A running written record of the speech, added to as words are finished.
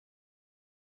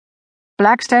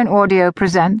Blackstone Audio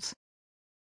presents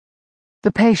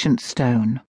The Patient's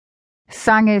Stone,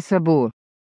 Sange Sabur,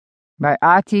 by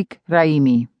Atiq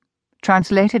Rahimi,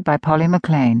 translated by Polly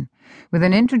MacLean, with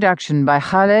an introduction by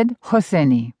Khaled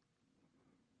Hosseini.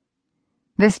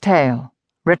 This tale,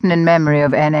 written in memory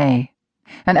of N.A.,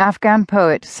 an Afghan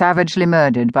poet savagely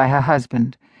murdered by her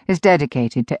husband, is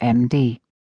dedicated to M.D.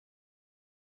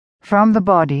 From the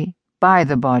body, by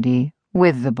the body,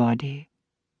 with the body,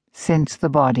 since the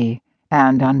body,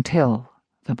 and until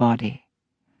the body.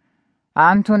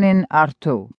 Antonin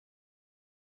Artaud.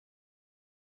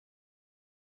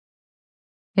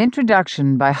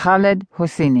 Introduction by Khaled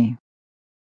Hosseini.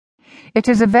 It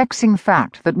is a vexing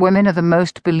fact that women are the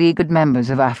most beleaguered members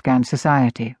of Afghan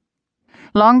society.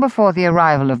 Long before the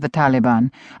arrival of the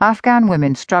Taliban, Afghan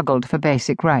women struggled for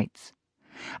basic rights.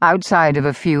 Outside of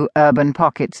a few urban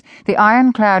pockets, the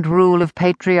ironclad rule of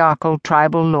patriarchal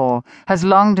tribal law has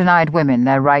long denied women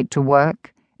their right to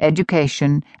work,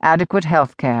 education, adequate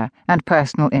health care, and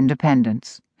personal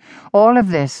independence. All of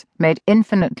this made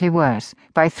infinitely worse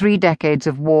by 3 decades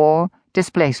of war,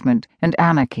 displacement, and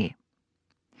anarchy.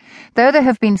 Though there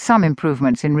have been some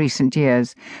improvements in recent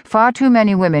years, far too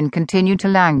many women continue to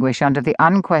languish under the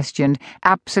unquestioned,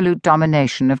 absolute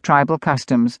domination of tribal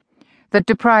customs that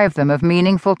deprive them of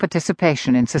meaningful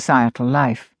participation in societal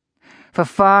life. For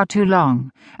far too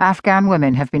long, Afghan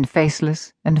women have been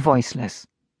faceless and voiceless.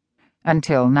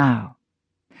 Until now.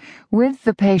 With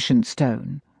The Patient's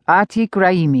Stone, Atiq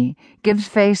Rahimi gives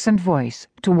face and voice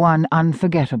to one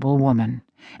unforgettable woman,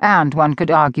 and, one could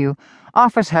argue,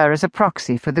 offers her as a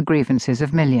proxy for the grievances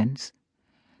of millions.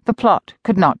 The plot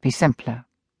could not be simpler.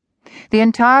 The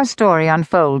entire story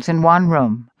unfolds in one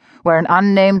room, where an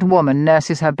unnamed woman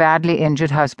nurses her badly injured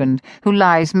husband, who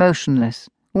lies motionless,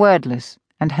 wordless,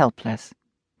 and helpless.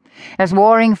 As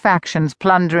warring factions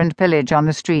plunder and pillage on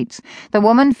the streets, the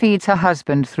woman feeds her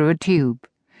husband through a tube.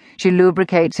 She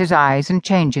lubricates his eyes and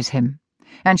changes him,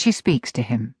 and she speaks to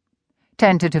him.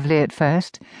 Tentatively at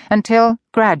first, until,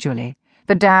 gradually,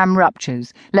 the dam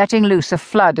ruptures, letting loose a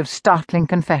flood of startling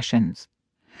confessions.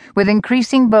 With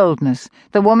increasing boldness,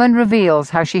 the woman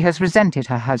reveals how she has resented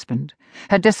her husband,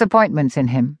 her disappointments in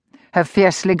him, her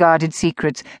fiercely guarded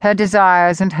secrets, her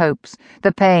desires and hopes,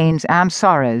 the pains and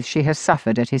sorrows she has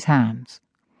suffered at his hands.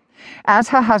 As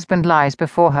her husband lies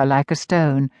before her like a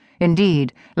stone,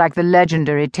 indeed, like the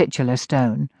legendary titular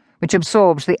stone, which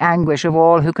absorbs the anguish of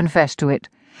all who confess to it,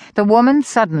 the woman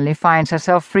suddenly finds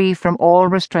herself free from all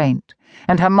restraint,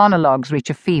 and her monologues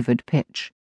reach a fevered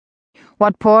pitch.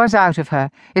 What pours out of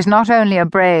her is not only a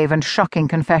brave and shocking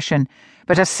confession,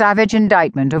 but a savage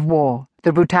indictment of war,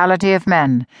 the brutality of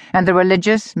men, and the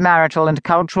religious, marital, and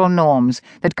cultural norms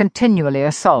that continually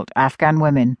assault Afghan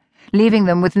women, leaving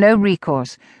them with no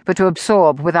recourse but to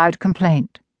absorb without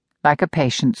complaint, like a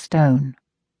patient stone.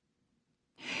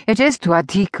 It is to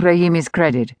Atiq Rahimi's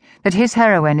credit that his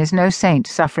heroine is no saint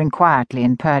suffering quietly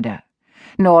in Purdah,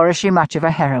 nor is she much of a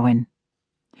heroine.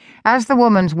 As the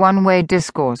woman's one-way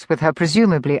discourse with her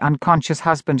presumably unconscious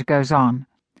husband goes on,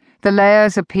 the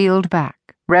layers are peeled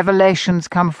back, revelations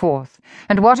come forth,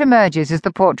 and what emerges is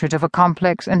the portrait of a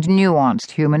complex and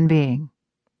nuanced human being.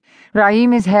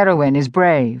 Rahimi's heroine is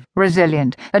brave,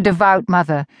 resilient, a devout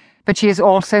mother, but she is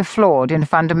also flawed in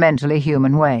fundamentally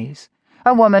human ways.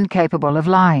 A woman capable of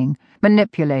lying,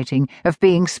 manipulating, of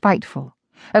being spiteful.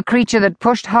 A creature that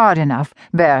pushed hard enough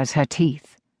bears her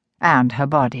teeth, and her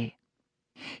body.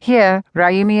 Here,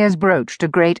 Rahimi has broached a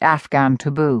great Afghan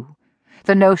taboo,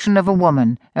 the notion of a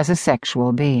woman as a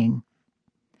sexual being.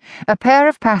 A pair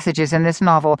of passages in this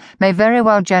novel may very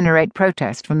well generate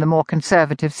protest from the more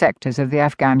conservative sectors of the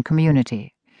Afghan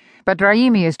community, but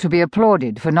Rahimi is to be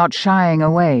applauded for not shying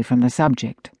away from the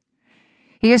subject.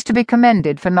 He is to be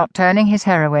commended for not turning his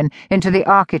heroine into the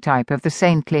archetype of the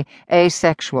saintly,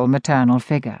 asexual maternal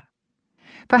figure.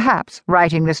 Perhaps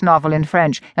writing this novel in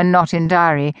French and not in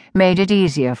Dari made it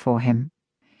easier for him.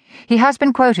 He has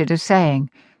been quoted as saying,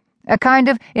 "A kind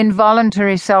of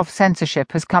involuntary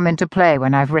self-censorship has come into play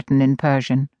when I've written in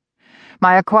Persian.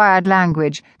 My acquired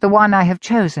language, the one I have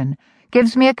chosen,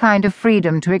 gives me a kind of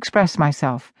freedom to express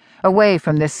myself, away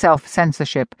from this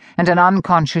self-censorship and an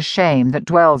unconscious shame that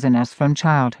dwells in us from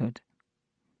childhood."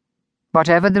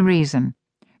 Whatever the reason,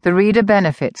 the reader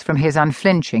benefits from his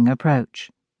unflinching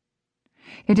approach.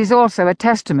 It is also a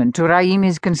testament to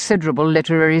Rahimi's considerable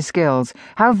literary skills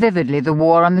how vividly the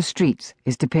war on the streets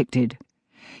is depicted,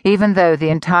 even though the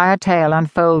entire tale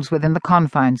unfolds within the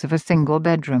confines of a single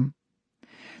bedroom.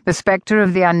 The spectre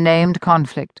of the unnamed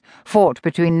conflict, fought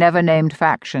between never-named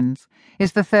factions,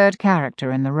 is the third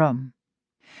character in the room.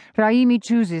 Rahimi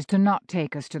chooses to not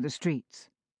take us to the streets.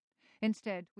 Instead,